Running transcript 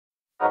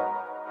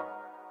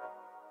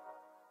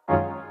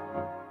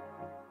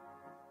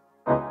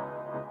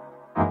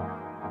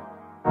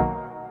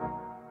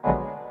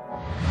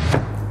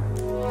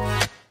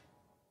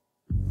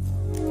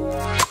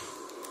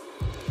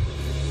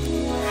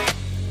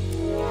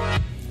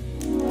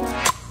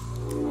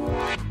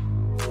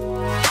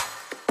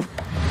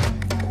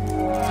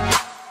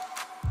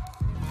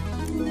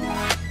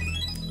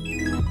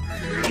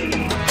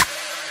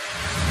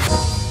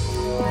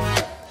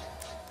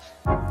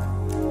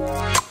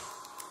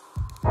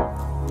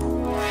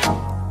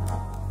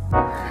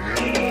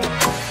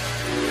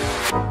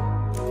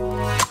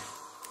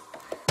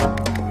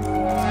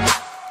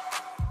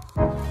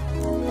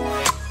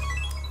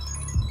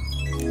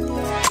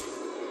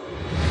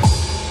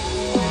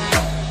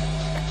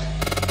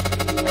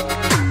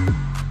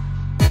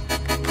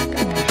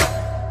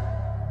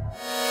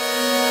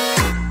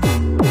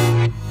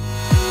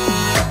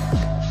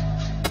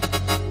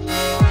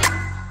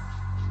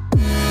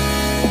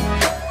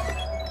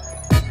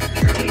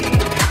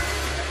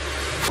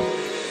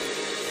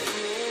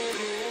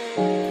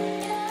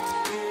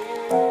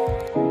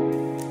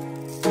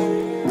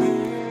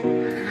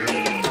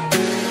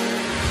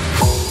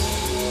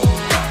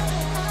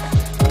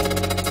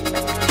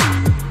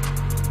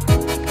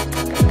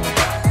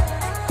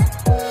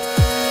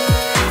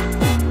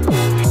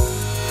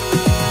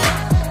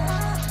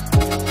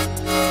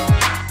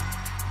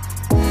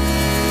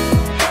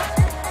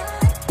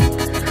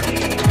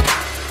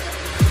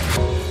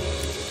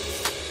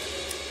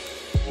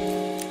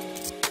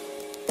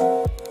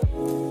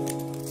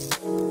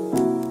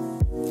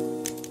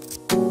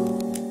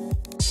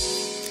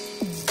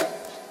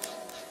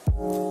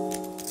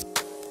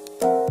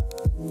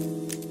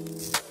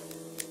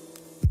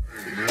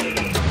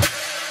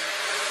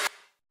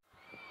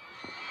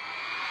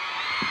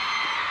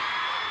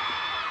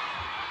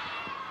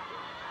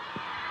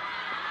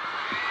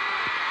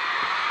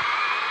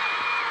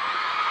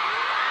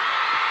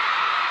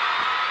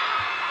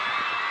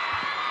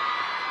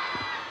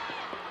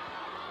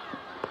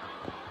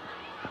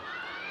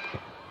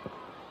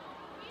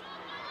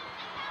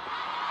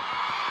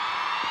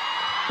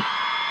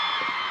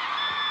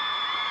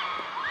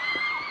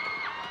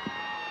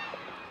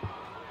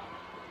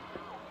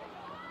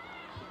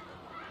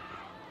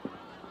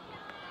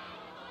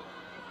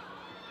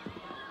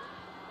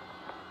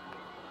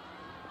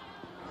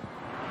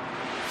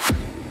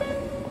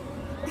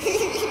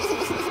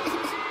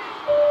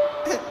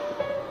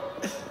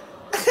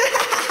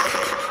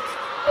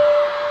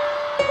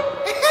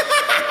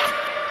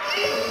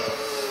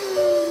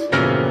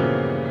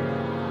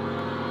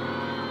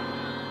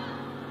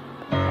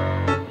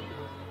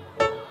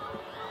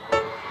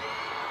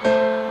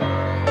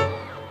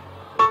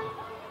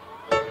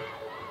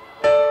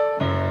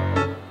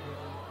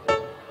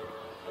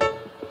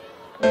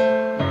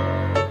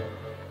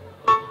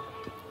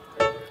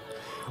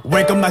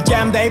Wake up my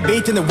jam day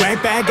beat in the way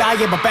back I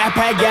have a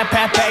backpack yeah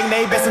backpack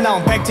내 입에서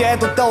나온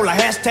백제도 떠올라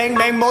해시태그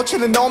맹 못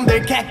치는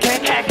놈들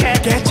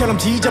개처럼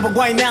지져봐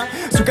right now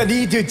순간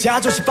니들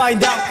자존심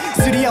find out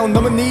쓰리아웃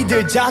넘은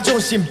니들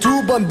자존심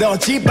두 번 더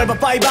짓밟아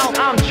five out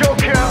I'm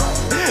joker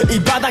이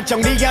바닥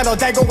정리야 너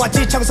달고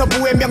왔지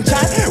청소부의 명찰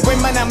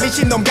웬만한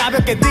미친놈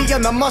가볍게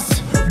뛰어넘었어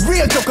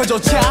Real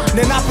조커조차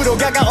내 앞으로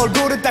가가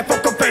얼굴은 딱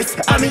포커 페이스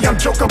아니 I'm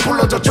조커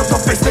불러줘 조커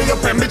페이스 내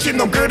옆에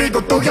미친놈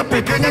그리고 또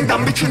옆에 그냥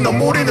난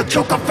미친놈 우리는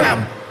조커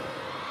팸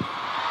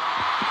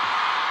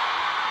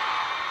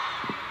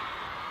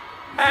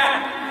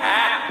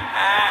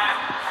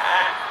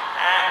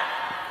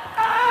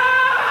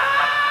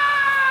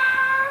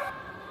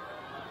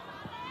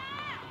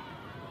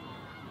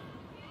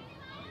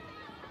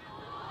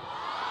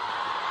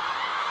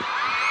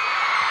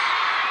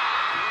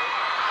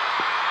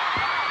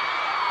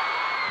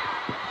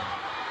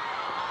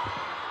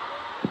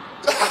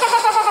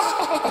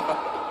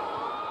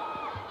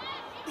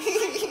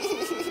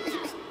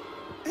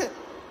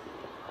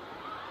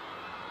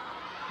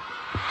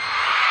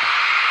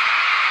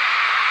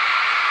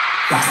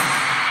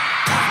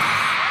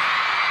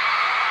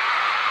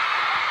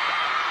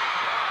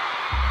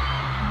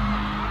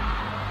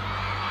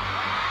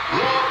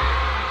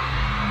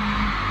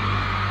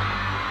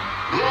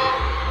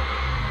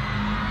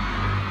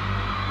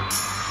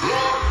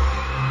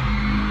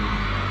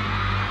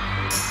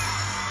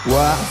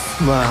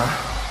What's my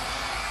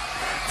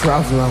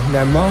problem?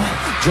 날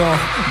먼저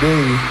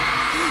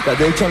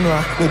다들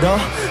전화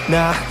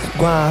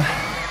늘어나과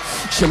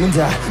신문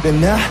다른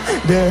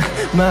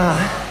나들만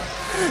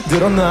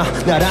들었나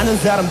나라는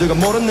사람들과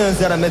모르는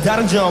사람의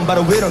다른 점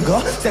바로 이런 거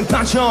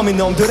생판 처음인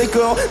놈들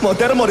있고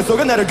멋대로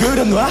머릿속에 나를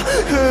그려놔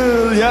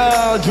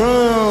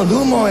흘려준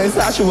루머의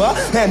사실화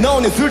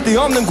해놓은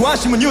쓸데없는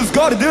관심은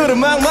뉴스거리들을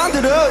막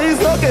만들어 It's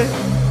okay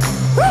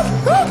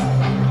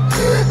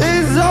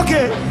It's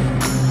okay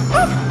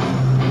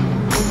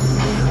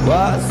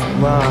What's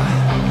my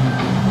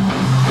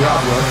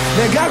problem?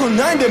 내가 곧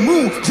나인데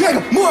문제가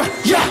뭐야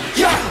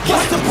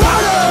What's the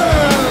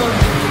problem?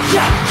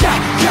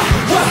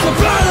 What's the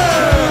problem?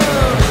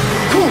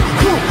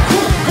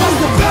 What's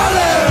the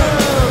problem?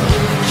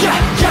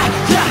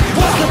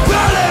 What's the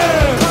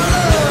problem?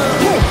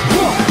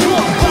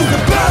 What's the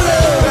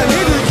problem?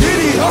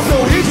 니들끼리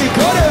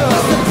헛소리짓거려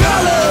What's the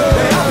problem? 내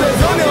앞에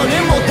서면 입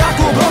못 닫고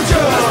멈춰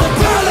What's the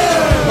problem?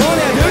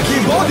 너네들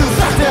키보드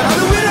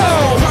삭제하는 위로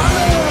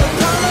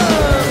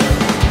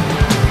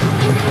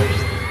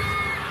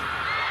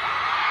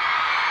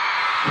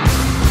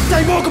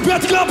따위 먹고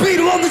뼈티가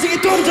필요 없는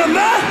생이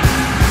떨어졌나?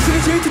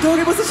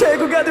 질투통이 벌써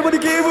최고가 돼버린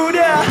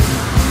기분이야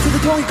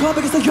질투통이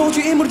컴백해서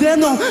요주 인물이 된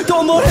놈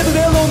또 뭘 해도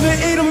내 놈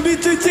내 이름을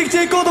밑줄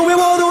찍찍고도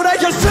외워도 나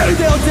현실이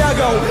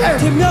되었다고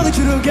팀명은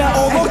주르가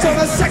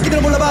오목청한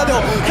새끼들은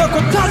몰라봐도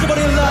겪고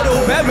터져버린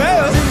나도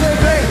베베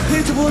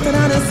일주부터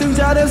나는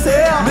승자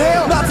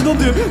냄새야 맡은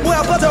놈들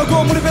뭐야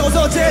빠져고 물이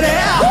빼고서 쟤네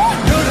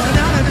그러나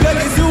나는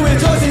백인수의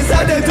정신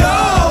상태도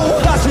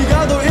다시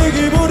가도 이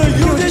기분을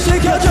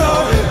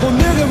유지시켜줘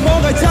본능은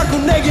뭔가 자꾸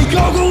내게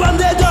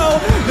요구한데도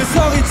내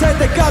성이 찰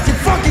때까지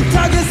fucking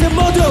타겟을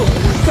모두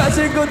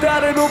가진 거 다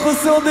내놓고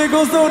손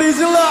들고 소리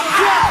질러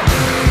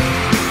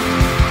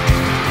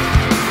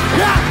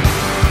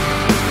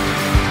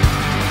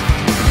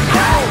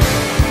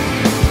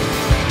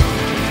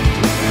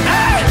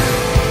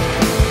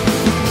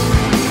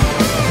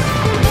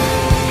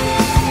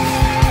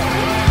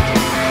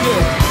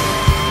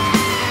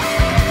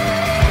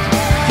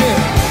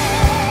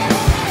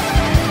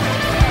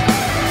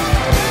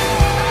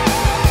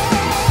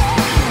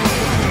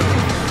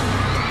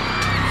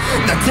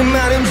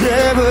말은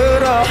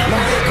제부러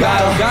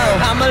가요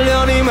안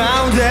말려니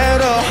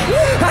마음대로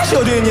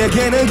하셔든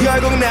얘기는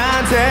결국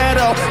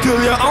나한테로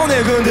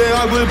들려오네 근데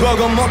얼굴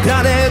보고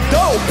못하네 또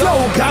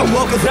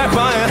가워그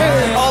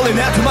살바에 All in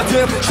at my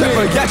tip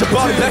쉐퍼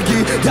약쳐버린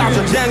백기 다음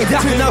전쟁이 다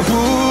끝난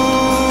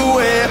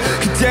후에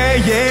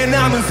그때에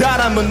남은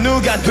사람은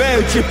누가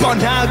될지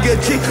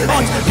뻔하겠지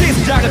언제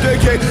시작이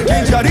될게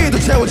긴 자리도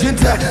채워진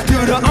때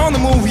들어오는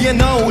무비에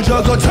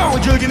넣어줘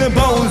고통을 즐기는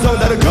본성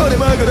다른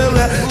그림을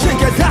그릴래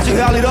지금까지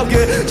할 일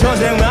없게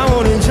전쟁만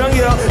오는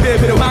정이여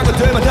필요한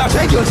것들만 다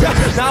챙겨자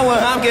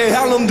나와 함께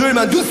할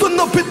놈들만 두 손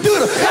높이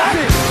들어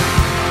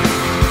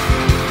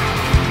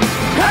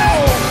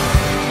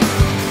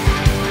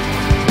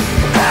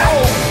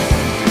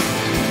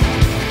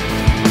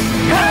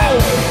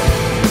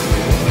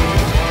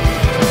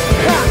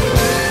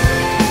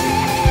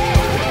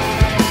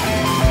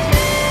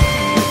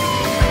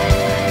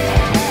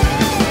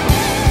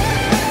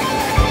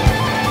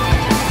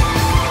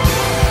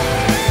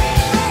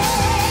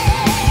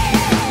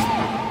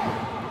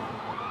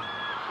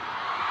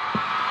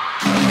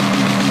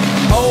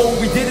Oh,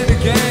 we did it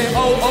again.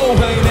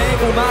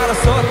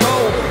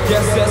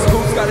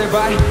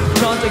 제발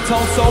전쟁터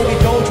속에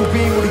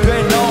조비물이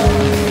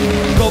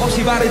되노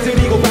겁없이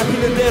말해드리고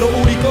밟히는 대로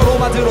우리 거로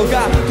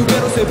만들어가 두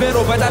배로 세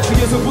배로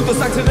발단추에서부터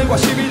상태들과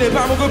시민의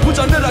발목을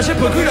붙잡느라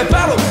싶어 그래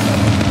바로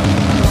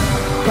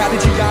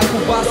가리지 않고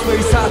봤어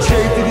이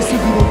사체들이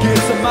스스로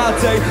기서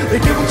마대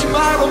내게 묻지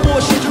말고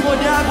무엇이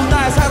중요하냐고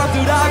나의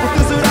사람들하고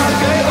뜻을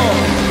알게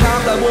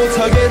감당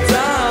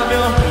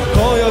못하겠다면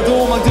거여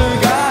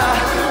도망들가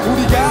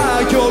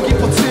우리가 여기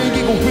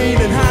버티기고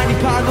위는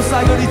한입판도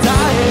사연이 다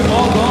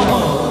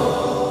해먹어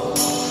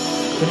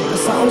그러니까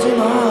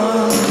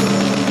싸우지마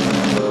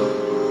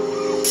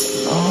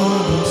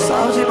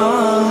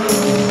싸우지마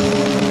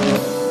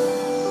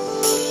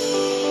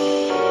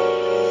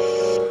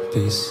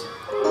Peace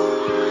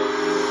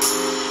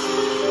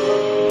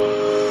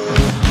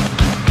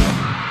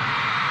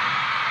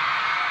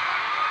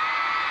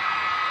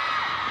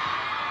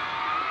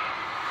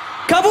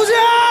가보자!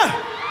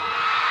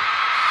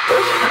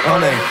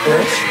 너네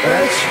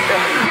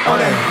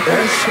너네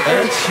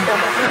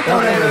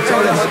너네는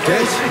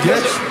돌려하겠지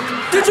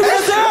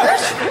뒤쪽에서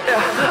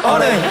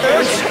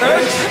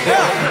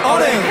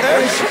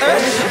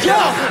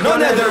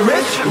너네들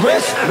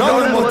rich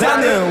너는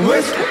못하는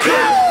rich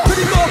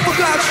그리고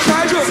똑같이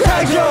잘줘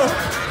잘줘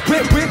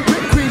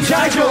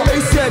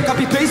에이스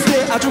카피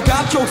페이스트 아주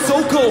갑족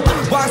쏘고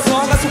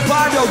완성한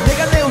소발력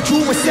내가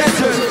내어주면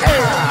센터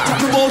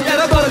자꾸 못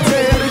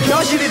따라가는데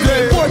현실이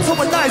돼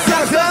월통은 나의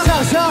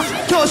상상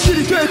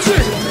현실이 됐지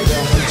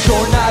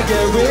존나게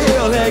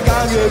real해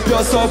강의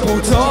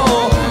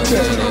벼서부터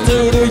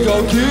들을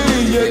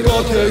여기에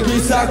껍데기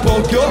싹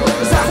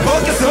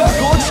벗겨서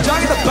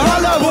고추장에다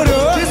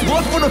발라버려 This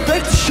one for the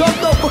fact shot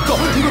너 벗고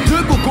이거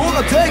듣고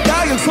고가 돼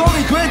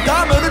가격성이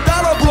된다면은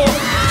따라불어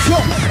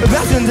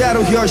같은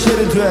대로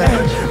현실이 돼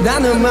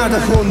나는 마다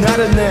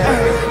혼나를 내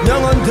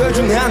영혼들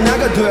중에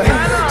하나가 돼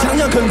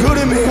장력한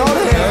그림이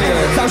허래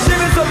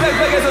 30에서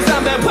 100에서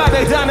 300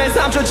 800 다음에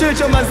 3000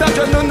 7천만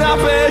 3천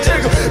눈앞에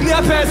지고 네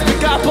앞에서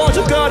빛가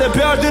번쩍거려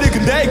별들이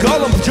근데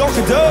이걸로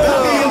부족해도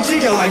밥이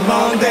움직여 like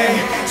Monday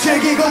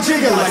즐기고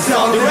즐겨 like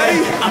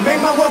Sunday I make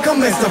my work a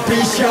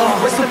masterpiece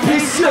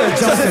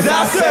just as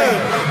I say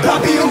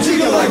밥이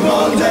움직여 like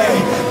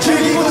Monday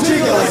즐기고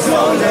즐겨 like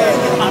Sunday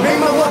I make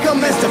my work a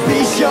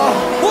masterpiece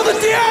모두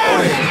뛰어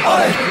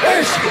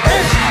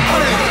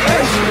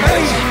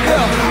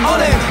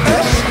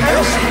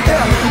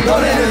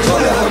너네는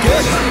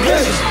돌려하겠지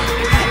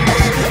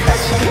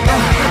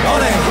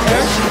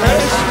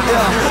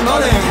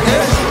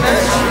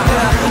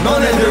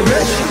너네들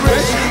rich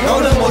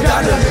너는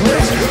못하는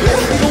rich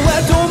이거 왜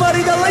또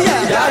말이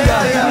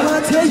달라야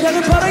너한테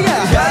향을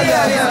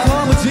팔아야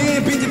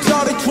거무진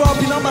빈집처리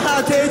트로피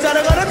너만한테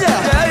자랑하렵냐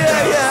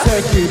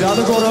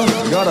새끼라도 걸어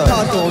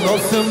다돈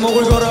없음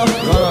목을 걸어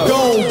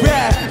Go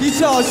back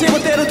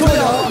 2015대로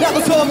돌려 나도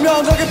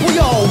선명하게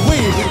보여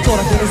We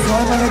돌아가는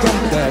설명해도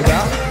내가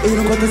이런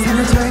것도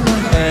 3년 차이만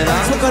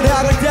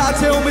손가락을 다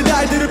채우면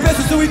날들을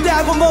뺏을 수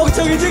있다고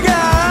멍청이지가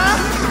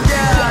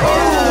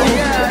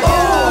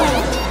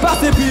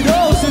밭에 필요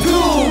없어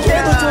두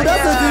개도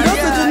쫄아서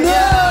들었어 너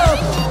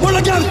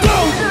올라가면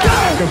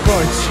그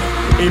펀치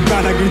이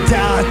바닥을 다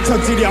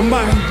터뜨려만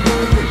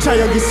자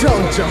여기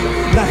서죠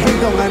나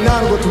행동 안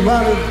하는 것도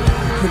많은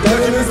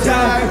흔들리는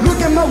스타일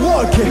Look at my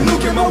working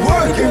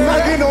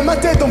말 그놈만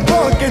떼돈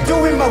벌게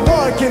Doing my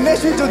working 내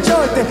실전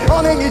절대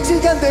언행이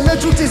지간되면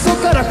죽지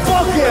손가락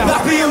fuck yeah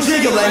밥이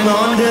움직여 like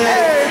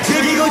Monday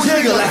즐기고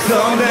즐겨 like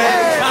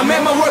Sunday I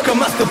make my work a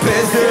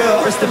masterpiece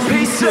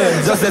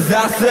just as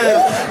I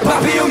said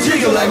밥이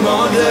움직여 like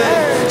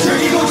Monday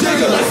즐기고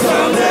즐겨 like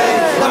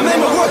Sunday I make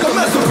my work a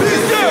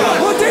masterpiece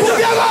어때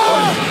저기야고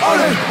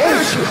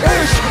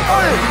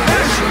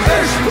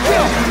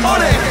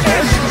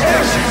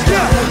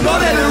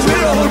너네는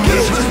real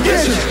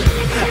get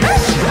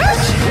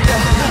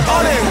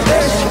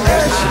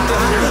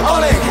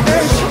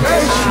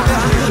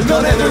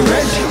너네는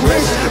rich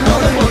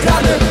너는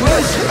못하는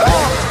rich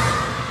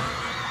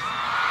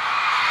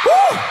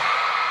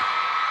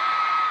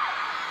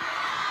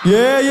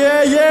Yeah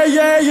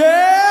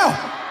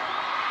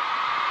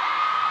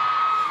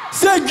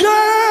Say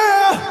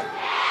yeah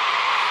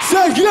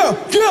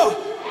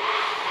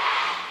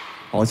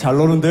잘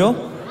노는데요?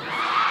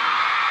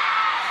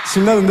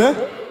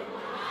 신나는데?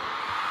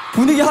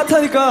 분위기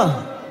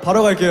핫하니까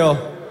바로 갈게요.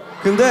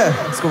 근데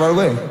Let's go right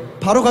away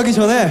바로 가기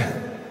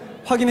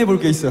전에 확인해 볼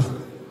게 있어.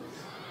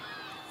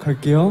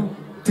 갈게요.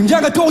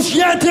 등장한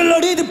동시에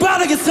들러리는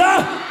바닥에서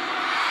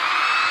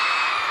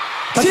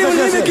다시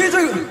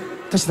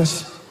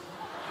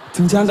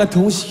등장한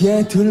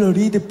동시에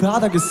들러리는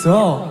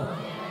바닥에서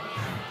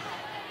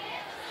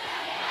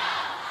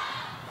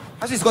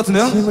할 수 있을 것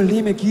같은데요? 힘을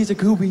힘에 기자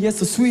그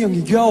위에서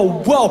수영이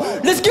go wow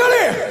let's get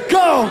it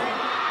go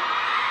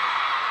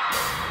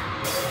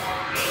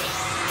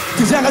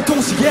등장한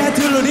동시에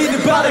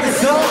들러리는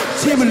바닥에서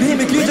침을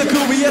흘리며 기적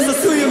그 위에서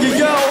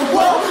수영해요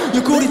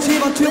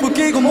옆구리지만 틈을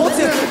끼고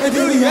못해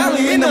애들이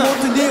향해 있나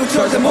못한 이유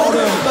절대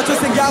모름 맞출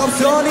생각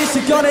없어 네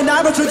시간에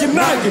날 맞추지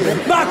말기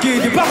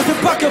네 방송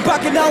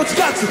밖에 나오지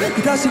같이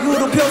그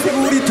다식으로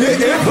평생 우리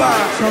대박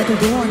저도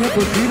동안에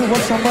볼 필요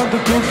없어 한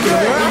번도 둘게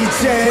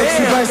이제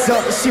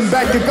출발서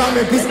신발들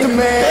꽝을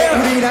비스듬해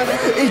우리랑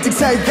일찍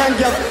사이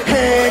간격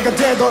해가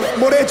되던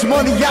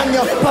모래주머니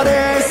양옆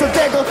발에서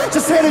대고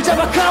자세를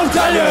잡아 가운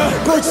달려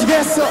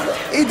꼴찌겠어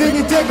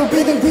 2등이 되고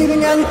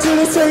비등비등한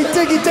줄에서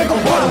 1등이 되고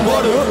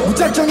워름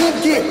무작정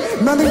인기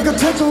많은 것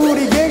되고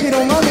우리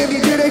얘기로 많은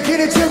이들의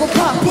길을 채고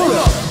파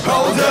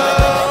Hold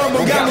up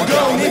뭔가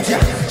무거운 입장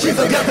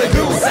시선 같아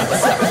그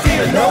싹싹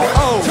뛰어 No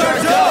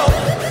Turn up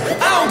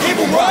I don't give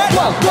a what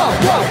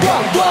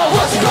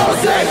What you gonna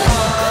say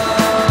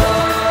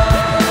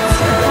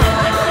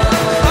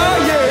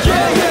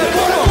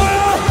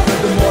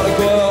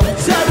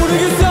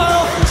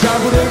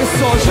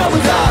전부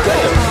다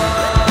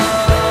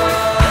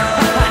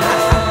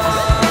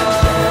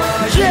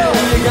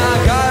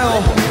이해가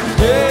가요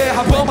Yeah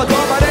한 번만 더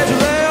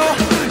말해줄래요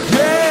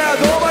Yeah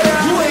너 말야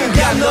You ain't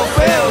got no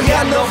feel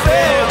got no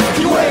feel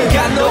You ain't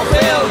got no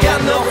feel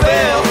got no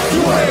feel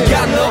You ain't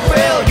got no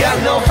feel got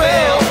no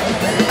feel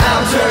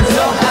I'm turned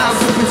up I'm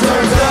super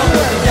turned up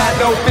Got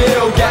no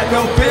feel got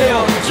no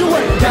feel You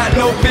ain't got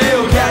no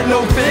feel got no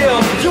feel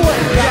You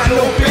ain't got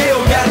no feel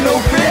got no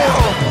feel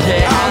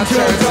Yeah I'm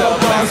turned up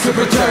I'm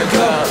super turned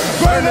up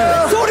Burn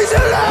up 소리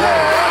질러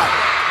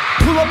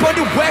Pull up on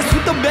your west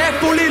with the Mac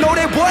fully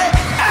loaded boy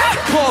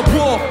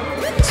커버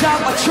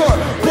장마철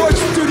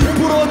벌칙들이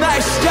불어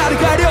나의 시야를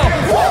가려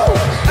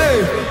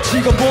에이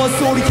지가 뭔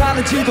소리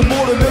하는지도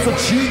모르면서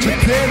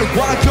지적대는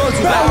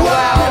과격수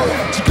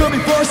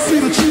지금이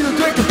벌스로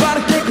치료될게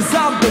빠르게 Cause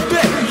I'm the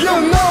best You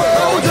know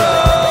Hold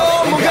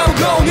up 뭔가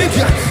무거운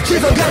입장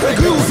시선 같은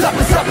그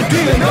사뿐사뿐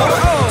뛰는 너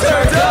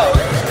Turned up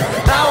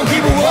I don't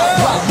give a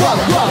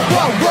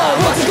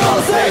what you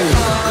gonna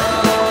say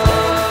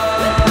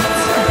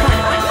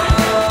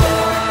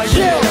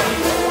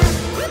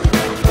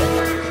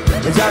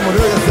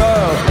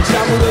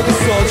잘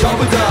모르겠어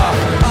전부 다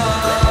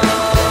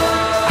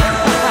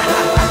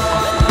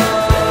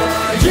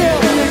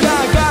이해가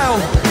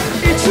가요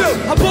이쯤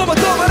한 번만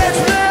더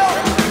말해줄래요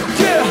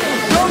Yeah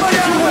너 말야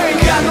You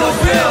ain't got no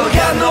feel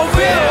got no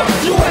feel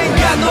You ain't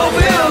got no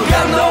feel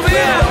got no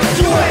feel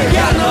You ain't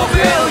got no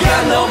feel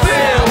got no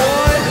feel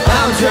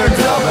I'm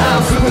turned up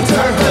I'm super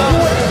turned up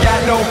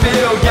Got no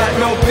feel got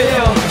no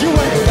feel You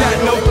ain't got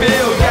no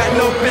feel got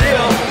no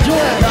feel You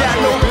ain't got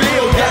no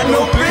feel got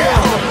no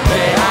feel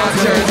Yeah I'm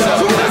turned up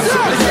I'm super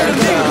turned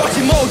up 걷지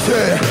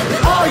못해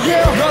Oh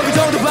yeah 넌 그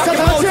정도밖에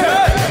못해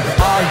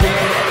Oh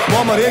yeah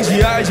뭔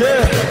말인지 알지 I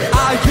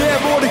yeah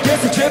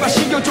모르겠어 제발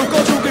신경 좀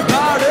꺼주길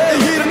바래 이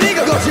일은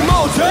네가 걷지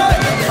못해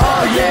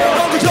Oh yeah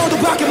넌 그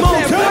정도밖에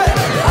못해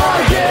Oh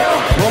yeah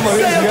뭔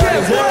말인지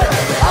알지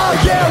Oh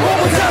yeah one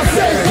more time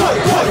say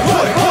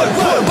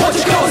what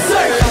you gonna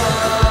say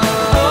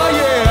Oh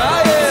yeah oh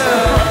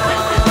yeah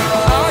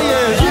Oh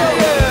yeah yeah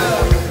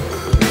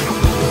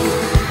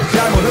잘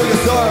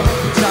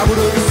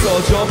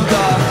모르겠어 전부 다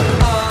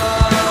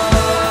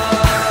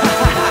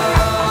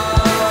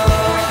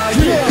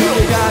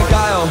이해가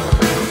가요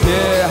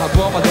Yeah 한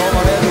번만 더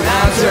말해도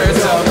I'm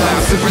turned up I'm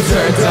super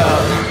turned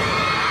up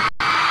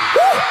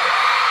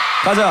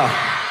가자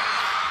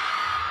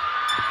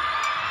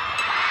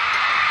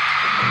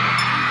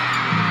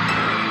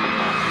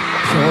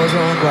표정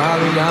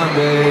관리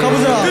안돼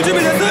가보자 그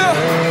준비됐어요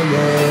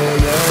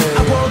I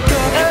woke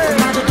up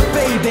그마저도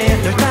baby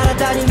널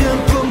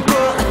따라다니는 꿈꿔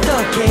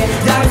어떡해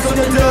나의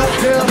소녀들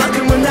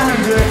너만큼은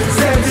안돼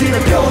세븐틴의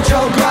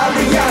표정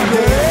관리 안돼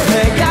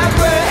내가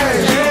그래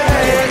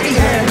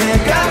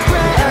내가 그래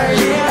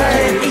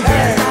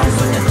나의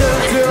소녀들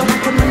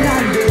너만큼은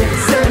안돼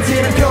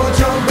세븐틴의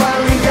표정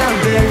관리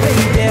안돼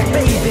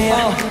baby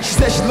She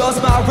said she loves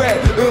my rap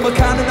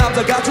음악하는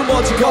남자가 좀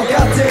멋진 것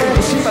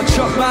같아 심한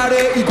척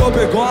말해 이거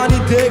별거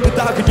아닌데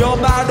그다 그녀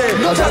말해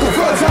너 자꾸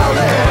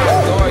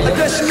프로타울해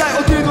대신 날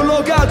어디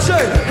놀러 가지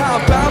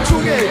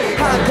한밤중에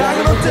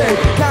한강은 어때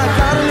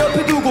강가를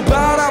옆에 두고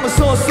바람을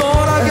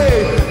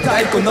쏜쏜하게 다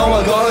잊고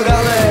너와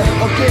걸어가네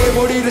어깨에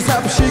머리를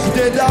살포시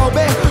기댄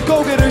다음에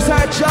고개를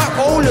살짝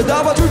올려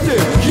담아줄 때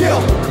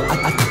Yeah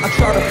I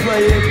try to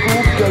play it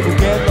cool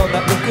결국엔 넌 나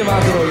웃게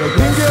만들어요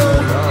Thank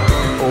you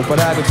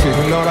오빠라고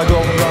지금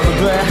너라고 불러도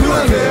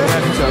돼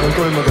내 빈정은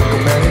꿀먹은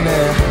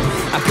꼬맹이네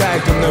아까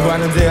했던 널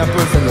봤는데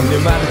앞불선 넌네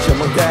말을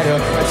처먹 때려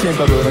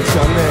아침밥으로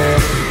쳤네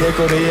내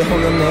꼬리에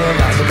홀렸네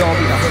나도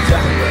겁이나 혼자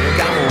너를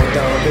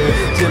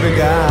까먹었던 집에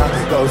가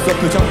거기서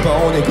표정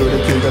보니 그래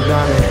기가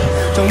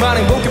나네 정말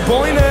행복해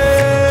보이네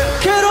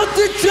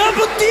캐럿들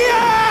전부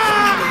뛰어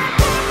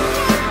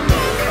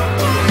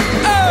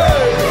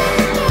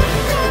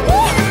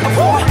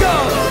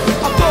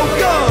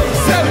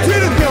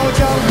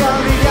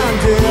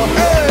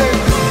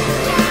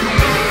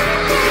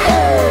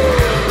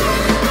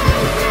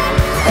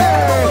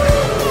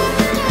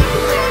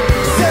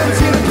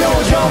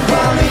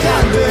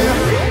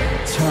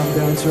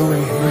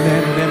조용히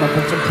내 눈에만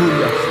복잡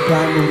풀려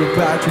방울을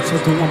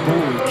발조차도 안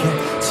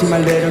보이게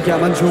치마를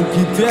내려가만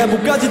좋기 때문에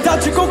목까지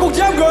닫힐 꼭꼭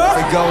잠궈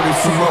뜨거운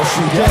숨을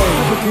쉬게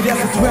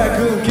그래서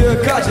퇴근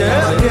끝까지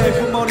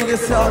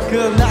굿모닝에서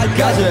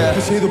끝날까지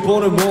다시도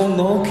번을 못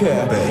놓게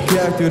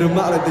계획들은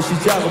말했듯이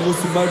작아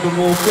무슨 말도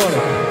못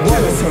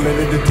꺼내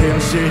설레는 듯해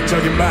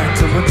현실적인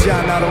말투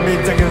문자 나로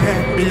밀당을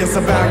해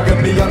밀려서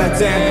방금 미안할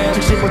땐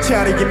정신 못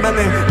차리기만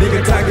해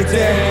네가 타게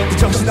돼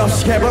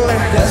정신없이 해볼래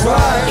That's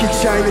right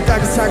키 차이는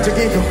딱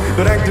이상적이고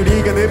너랑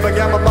둘이 가는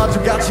방향만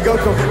마주 같이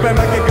걷고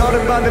빨갛게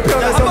걸음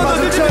반대편에서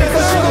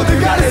마주쳐있어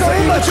신호등 아래서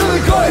입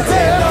맞추는 거에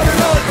대해 너는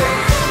어때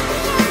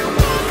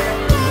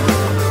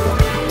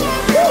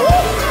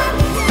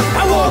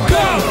I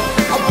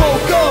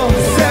woke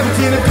up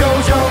세븐틴의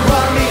표정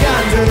관리가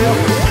안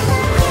돼요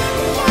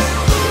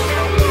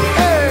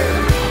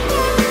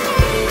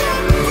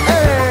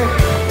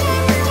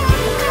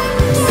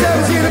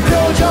세븐틴의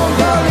표정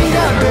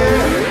관리가 안 돼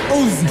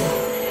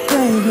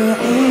Baby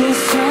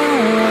it's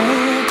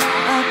alright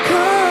I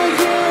call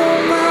you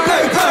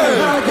my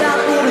바다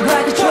우리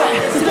밝게 쳐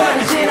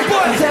시간이 지나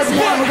밤새서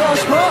해보고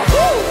싶어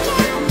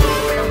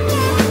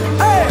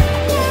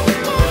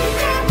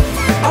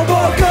I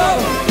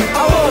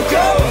woke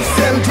up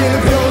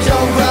세븐틴의 표정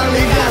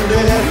관리가 안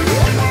돼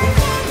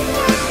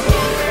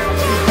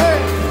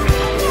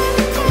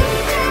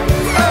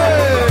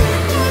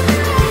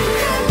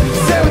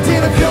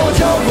세븐틴의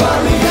표정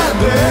관리가 안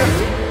돼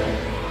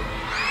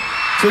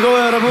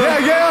즐거워요 여러분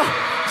Yeah yeah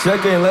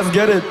Check in, let's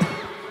get it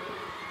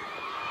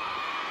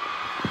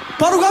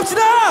바로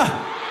갑시다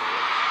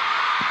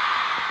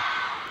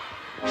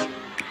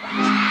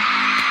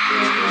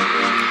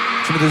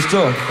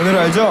준비되시죠? 오늘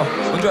알죠?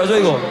 뭔지 알죠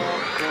이거?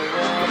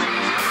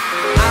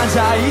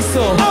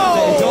 앉아있어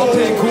내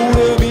옆에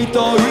구름이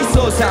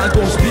떠있어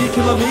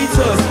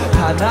 392km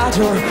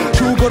하나둘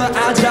죽어라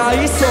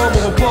앉아있어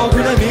몸은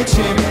뻐근한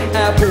미침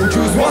Apple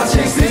juice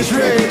watching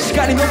C-Street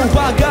시간이 너무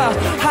반가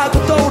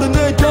하고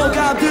떠오르는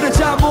영감들은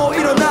잠 못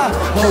일어나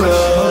Hold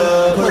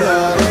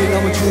up 여기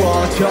너무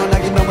추워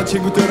전화기 넘은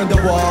친구들은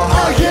더워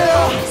Oh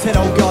yeah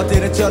새로운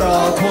것들은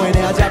쩔어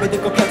코인에 잠이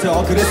들 것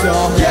같아 그래서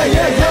Yeah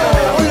yeah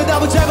yeah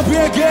올려다본 작은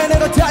비행기에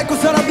내가 닳고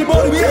사람들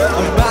머리 위에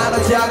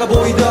얼마나 작아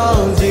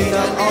보이던지 넌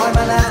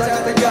얼마나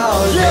작았던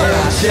건지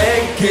Yeah I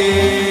shake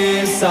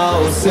it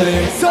Soul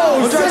City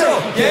Soul City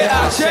Yeah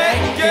I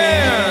shake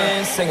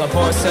it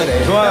Singapore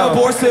City 좋아요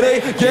Singapore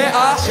City Yeah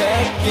I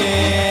shake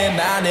it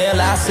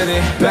Manila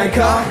City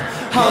Bangkok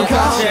Hong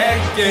Kong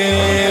shake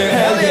it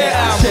Hell yeah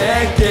I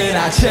shake it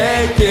I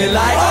shake it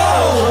like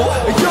oh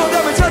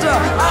영감을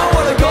찾아 I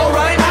wanna go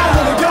right now I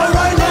wanna go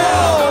right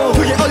now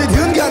그게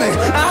어디든 간에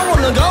I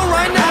wanna go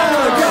right now I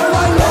wanna go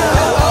right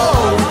now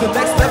oh the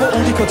next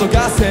level 우리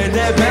커져가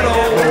세네 배로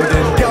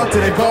모든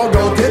것들을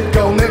보고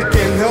듣고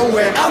느낀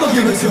후에 I'ma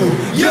give it to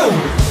you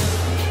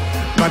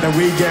바다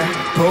위에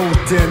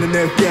보뜨는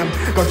느낌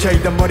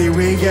꽂혀있던 머리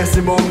위에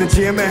쓸모없는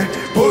짐에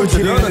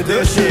불지르는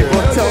듯이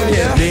보통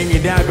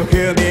엔딩이라고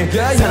흔히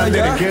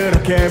사람들은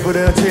그렇게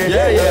부르지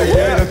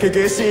그렇게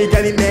그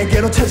시간이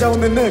내게로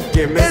찾아오는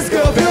느낌 It's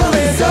good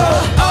feeling so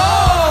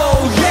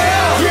oh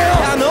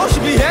yeah 한없이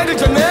비행을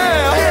쳤네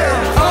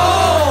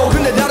oh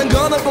근데 다른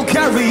건 없고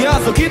carry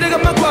on so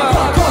기대감만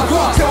꽉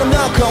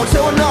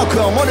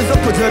채워넣고 모든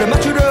속도들을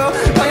맞추려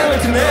방향을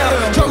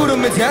트네 저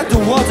구름 밑에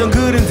두어던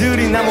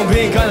그림들이 남은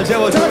빈칸을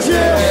채워줘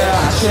Yeah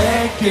I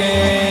check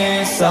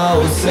in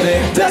Soul City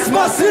That's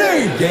my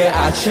city Yeah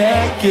I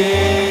check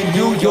in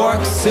New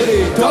York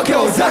City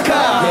Tokyo Osaka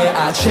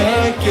Yeah I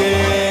check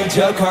in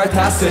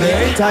Jakarta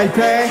City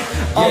Taipei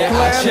Yeah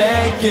I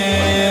check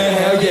in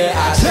Hell yeah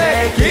I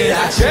check in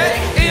I check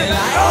in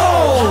like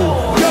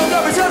oh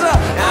영감을 찾아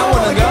I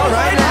wanna go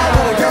right now I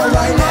wanna go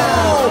right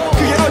now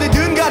그게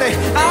어디든 간에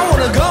I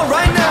wanna go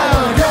right now I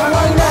wanna go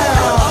right now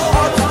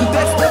Up to the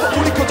next level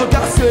우리 커져가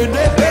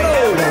세네 배로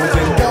모든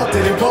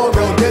것들을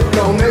보고 듣고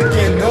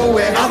느낀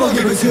후에 I'ma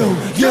give it to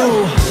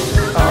you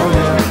Oh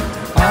yeah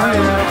Oh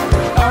yeah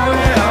Oh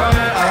yeah Oh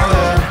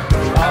yeah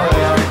Oh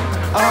yeah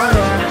Oh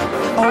yeah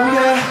Oh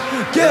yeah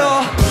yeah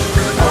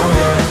Oh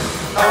yeah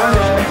Oh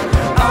yeah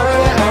Oh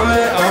yeah Oh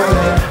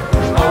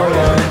yeah Oh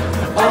yeah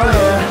Oh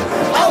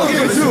yeah I'ma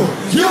give it to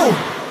you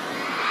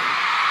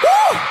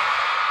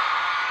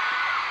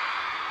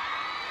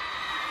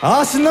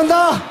아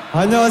신난다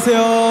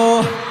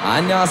안녕하세요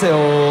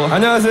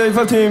안녕하세요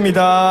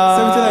힙합팀입니다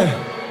세븐틴의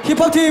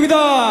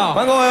힙합팀입니다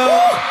반가워요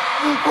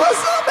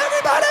What's up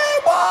everybody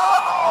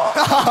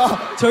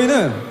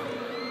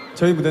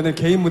저희 무대는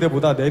개인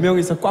무대보다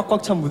 4명이서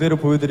꽉꽉 찬 무대를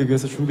보여드리기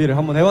위해서 준비를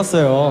한번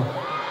해봤어요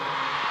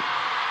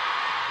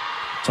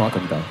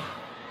정확합니다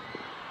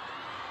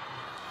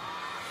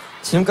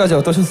지금까지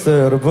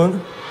어떠셨어요 여러분?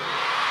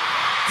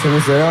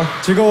 재밌어요?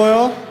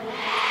 즐거워요?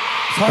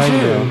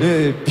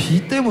 사실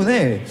비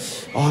때문에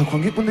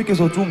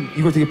관객분들께서 좀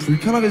이걸 되게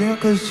불편하게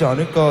생각하시지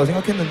않을까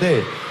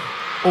생각했는데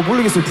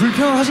모르겠어요.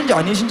 불편하신지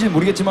아니신지는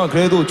모르겠지만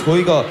그래도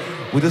저희가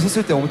무대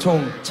섰을 때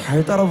엄청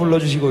잘 따라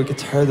불러주시고 이렇게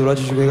잘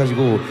놀아주시고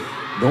해가지고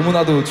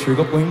너무나도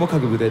즐겁고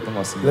행복하게 무대했던 것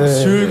같습니다.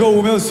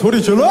 즐거우면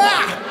소리 질러!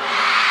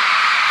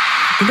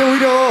 근데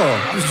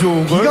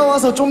오히려 비가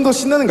와서 좀 더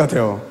신나는 것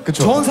같아요.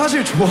 그쵸? 전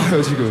사실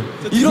좋아요 지금.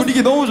 이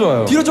분위기 너무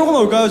좋아요. 뒤로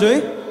조금만 올까요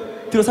저희?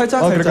 뒤로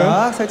살짝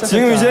살짝.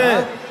 지금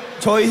이제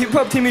저희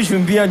힙합 팀이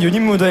준비한 유닛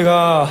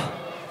무대가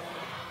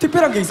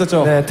특별한 게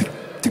있었죠. 네,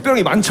 특별한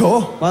게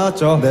많죠.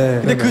 많았죠. 네.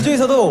 근데 그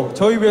중에서도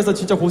저희 위해서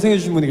진짜 고생해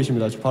주신 분이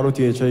계십니다. 바로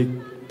뒤에 저희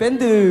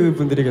밴드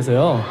분들이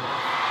계세요.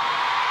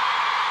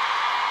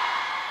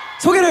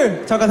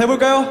 소개를 잠깐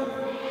해볼까요?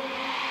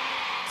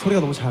 소리가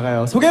너무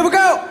작아요.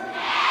 소개해볼까요?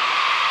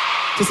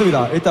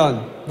 좋습니다.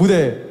 일단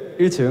무대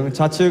 1층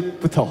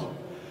좌측부터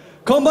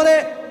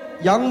건반의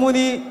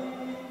양문희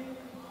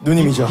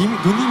누님이죠.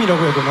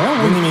 누님이라고 해야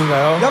되나요?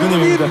 누님인가요? 양문희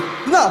누님입니다.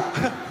 누나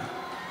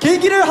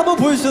개인기를 한번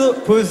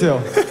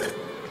보여주세요.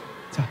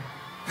 자,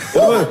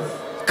 여러분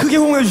크게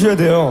호응해 주셔야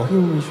돼요.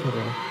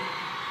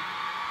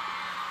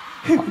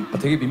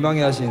 되게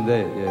민망해 하시는데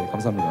예,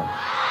 감사합니다.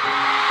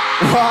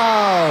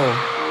 와우.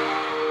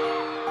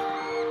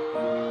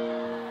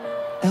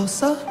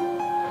 엘사?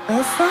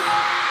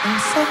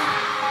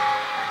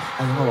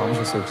 아 영화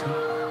와보셨어요 혹시?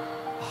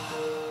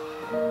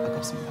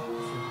 아깝습니다.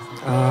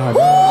 아, 네.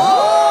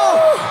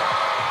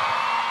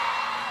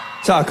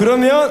 자,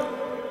 그러면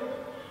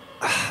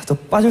또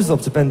빠질 수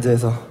없죠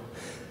밴드에서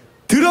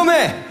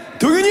드럼의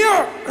도균이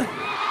형.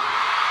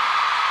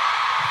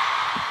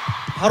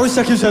 바로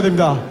시작해 주셔야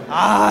됩니다.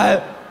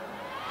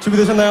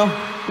 준비되셨나요?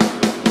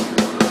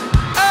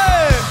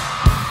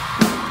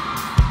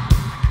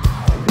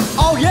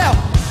 Oh yeah.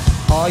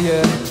 아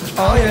예.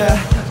 Oh yeah.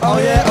 Oh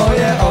yeah. Oh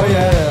yeah. Oh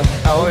yeah.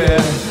 Oh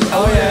yeah.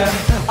 Oh yeah. Oh yeah.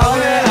 Oh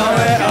yeah. Oh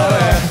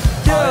yeah.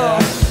 Yeah.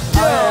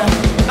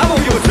 Yeah. I'm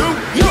gonna give it to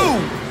you.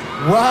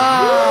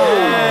 와우.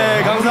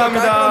 예,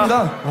 감사합니다.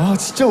 아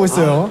진짜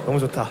멋있어요. 너무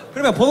좋다.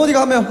 그러면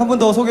번호디가 한 번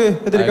더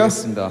소개해드릴까요?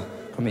 알겠습니다.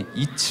 그러면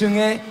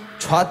 2층의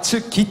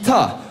좌측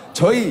기타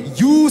저희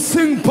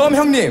유승범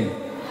형님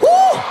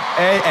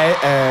에이.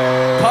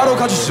 바로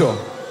가주시죠.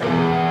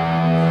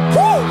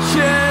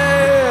 예.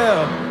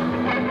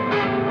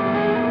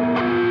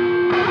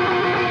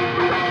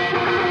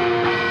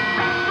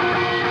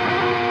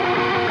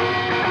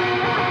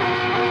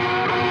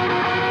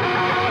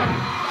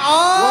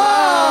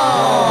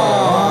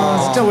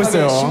 진짜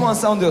멋있어요. 심오한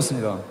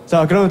사운드였습니다.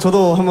 자, 그럼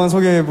저도 한번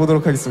소개해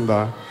보도록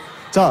하겠습니다.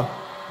 자,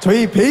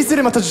 저희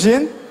베이스를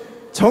맡아주신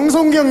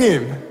정성기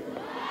형님.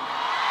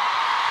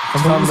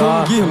 감사합니다.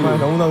 정성기 정말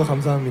형님. 너무나도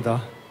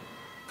감사합니다.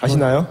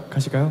 가시나요?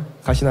 가실까요?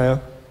 가시나요?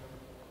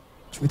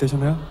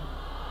 준비되셨나요?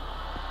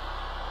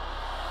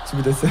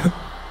 준비됐어요?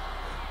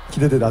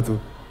 기대돼 나도.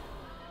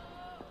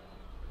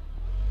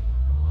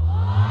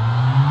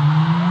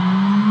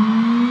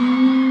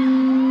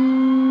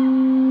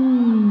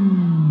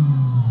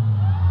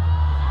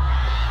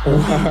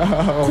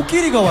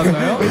 코끼리가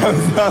왔나요?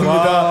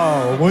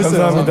 감사합니다.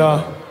 멋있어요.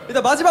 감사합니다.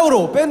 일단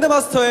마지막으로 밴드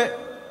마스터의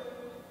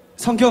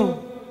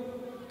성경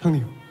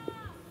형님.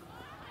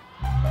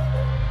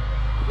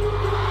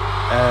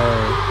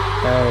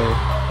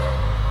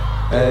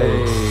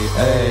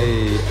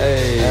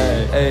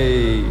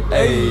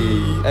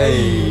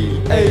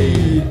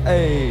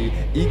 에이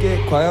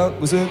이게 과연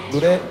무슨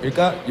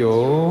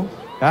노래일까요?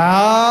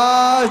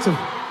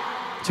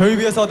 저희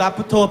위해서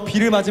낮부터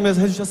비를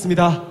맞으면서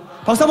해주셨습니다.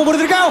 박수 한번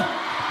보내드릴까요?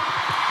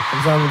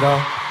 감사합니다.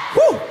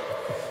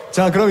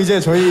 자, 그럼 이제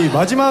저희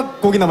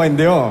마지막 곡이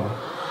남아있는데요.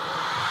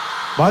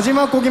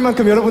 마지막 곡인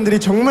만큼 여러분들이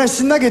정말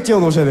신나게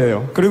뛰어놓으셔야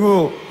돼요.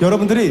 그리고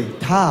여러분들이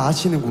다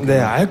아시는 곡이에요. 네,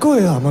 알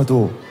거예요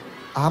아마도.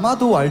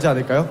 아마도 알지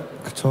않을까요?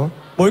 그쵸?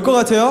 뭘 것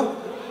같아요?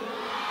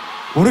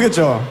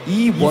 모르겠죠?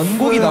 이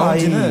원곡이 If 나온 I-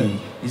 지는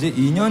이제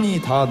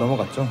 2년이 다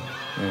넘어갔죠.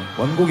 네,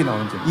 원곡이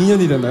나온 지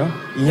 2년이 됐나요?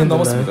 2년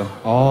넘었습니다.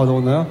 아,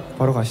 넘었나요?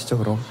 바로 가시죠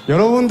그럼.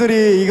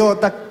 여러분들이 이거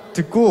딱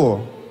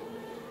듣고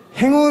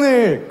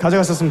행운을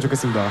가져갔었으면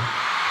좋겠습니다.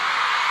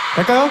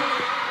 갈까요?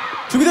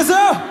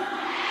 준비됐어요?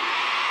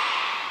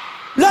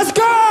 Let's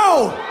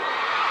go!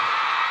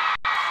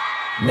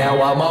 Now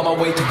I'm on my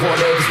way to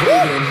whatever's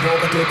waiting.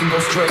 뭐가 되든 go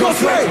straight. Go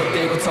straight. What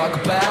they gon' talk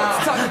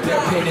about. Their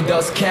opinion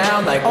doesn't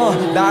count like ooh.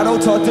 나로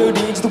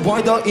터뜨린지도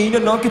벌써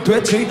 2년 넘게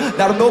됐지.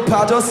 나로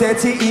높아져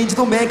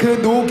세티인지도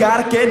맨그 누가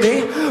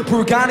알았겠니.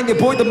 불가능해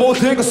보이던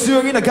모든 건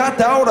수영이나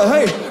갔다 오라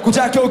해.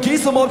 고작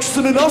여기서 멈출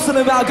수는 없어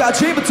내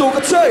마가짐은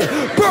똑같아.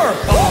 Burn.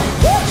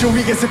 저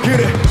위에서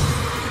그래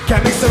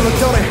감믹설로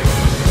떠내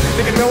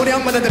내가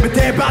노력만 한다면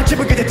대박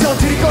집은 그냥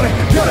터뜨릴 거래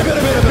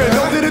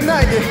별명들은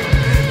나에게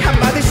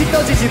한마디씩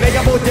떠지지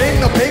내가 볼땐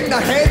너 백나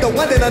해도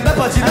안돼 난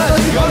나빠진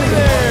않지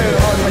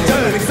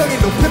완전 능성이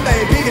높은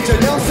나의 비계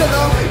전혀 없어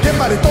너내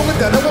말에 똥은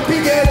다르고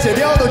비계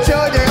재려도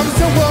전혀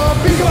없어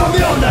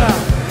비교하면 나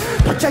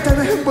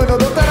박자타는 흥분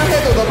너도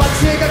따라해도 너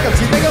마치에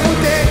가깝지 내가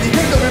볼땐 네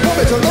행동을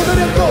보면서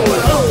너들였고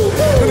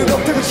너는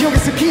없다고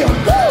지옥에서 키워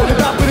오늘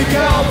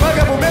바쁘니까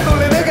막아보면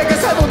놀래 내가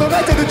가사도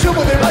너갈 때도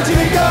주문을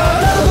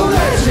맞으니까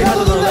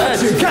나도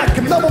놀랬지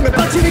가끔 너 보면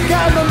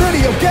빠지니까 넌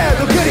느리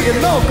없게도 그리게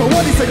놓고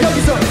어디서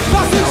여기서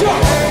박수 쳐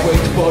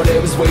Wait to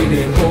whatever's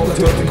waiting. 뭐가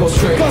되든 go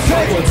straight.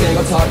 What they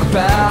gon' talk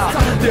about.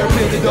 Their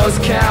opinion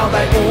doesn't count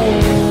like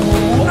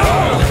ooh.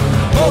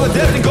 뭐가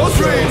되든 go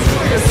straight.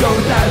 그래서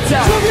나를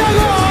다. 준비하고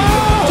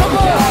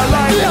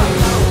like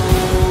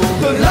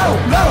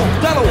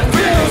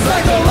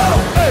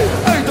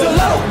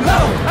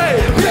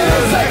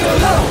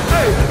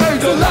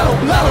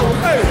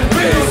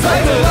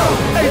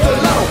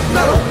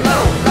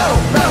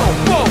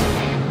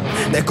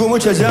꿈을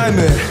찾아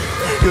헤매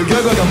그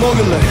결과가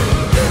뭐길래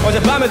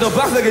어젯밤에도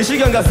빡세게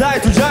시간 가사에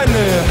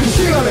투자했네 그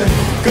시간에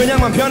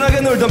그냥만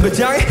편하게 놀던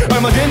배짱이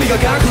얼마 뒤 네가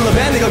간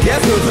클럽에 네가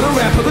계속 들은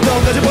래퍼 그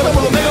돈까지보다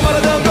물론 내가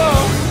말하던 거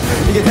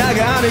이게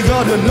다가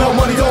아니거든 No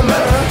money don't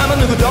matter 아마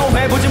누구도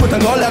해보지 못한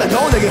걸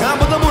알아도 내게 한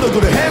번 더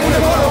물어두래 행운의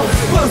번호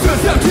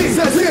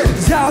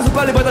자서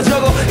빨리 받아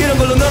적어 이런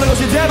걸로 너는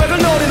것이 대박을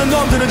노리는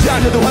놈들은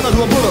자녀도 하나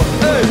두어 불어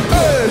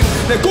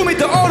내 꿈이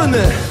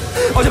떠오르네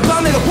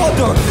어젯밤 내가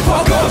꿨던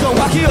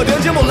정확히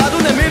어딘지 몰라도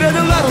내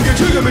미래는 나눈 게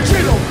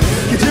지금일지도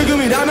그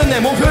지금이라면 내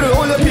목표를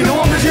올려 필요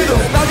없는지도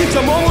나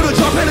직접 몸으로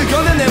접해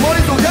느껴낸 내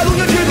머릿속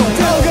야동일지도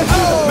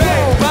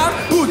매일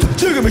밤부터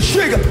지금의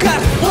시간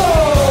가자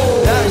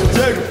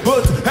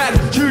지금부터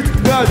하루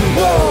줄때까지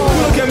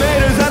그렇게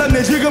매일을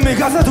살았네 지금 이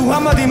가사도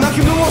한마디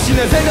막힘도 없이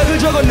내 생각을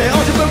적었네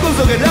어젯밤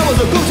꿈속에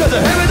남아서 꿈 찾아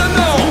헤매던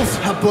너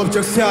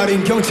합법적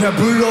살인 경찰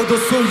불러도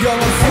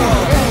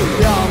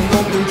소용없어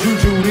양놈들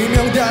줄줄이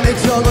명단에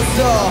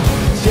적었어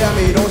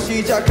재미로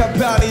시작한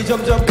판이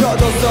점점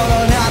커져서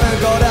넌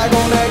하는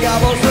거라고 내가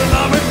벌써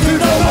맘을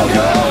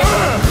뜯어먹어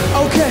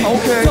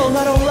오케이 더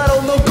나로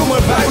너 꿈을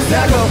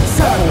발사고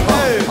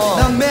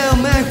난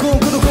매일매일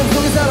꿈꾸도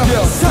꿈속에 살아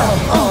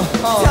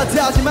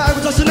탓하지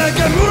말고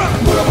자신에게 물어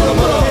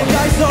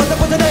내가 있어 딱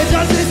보자 내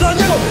자신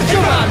있었냐고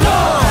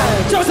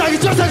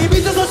정상이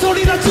밑에서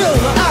소리나 질러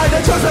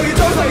내 정상이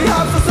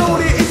합쳐서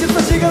우리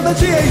 24시간 다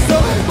취해 있어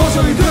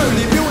모션이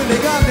들리 묘해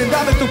내가 안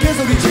된다면 또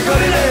계속 이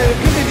짓거리네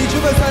근데 네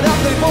주변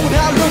사람들이 보면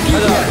다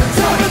looking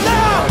Talking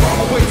now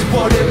I'm waiting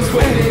for it, it's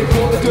waiting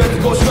for the duet to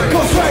go straight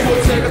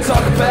We'll take a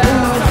talk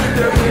about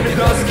their really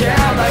doesn't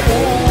count like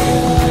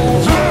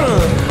ooh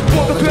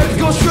For the duet to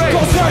go straight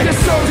Yes,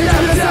 so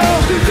down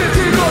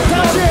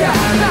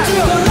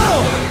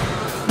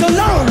The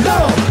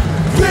low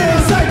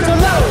Feels like the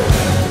low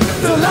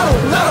The low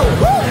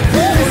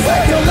Feels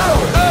like the low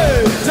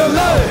The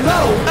low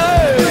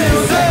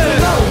Feels like the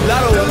low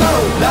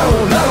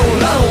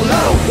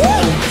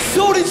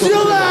소리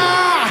질러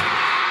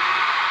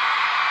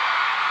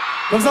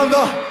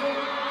감사합니다.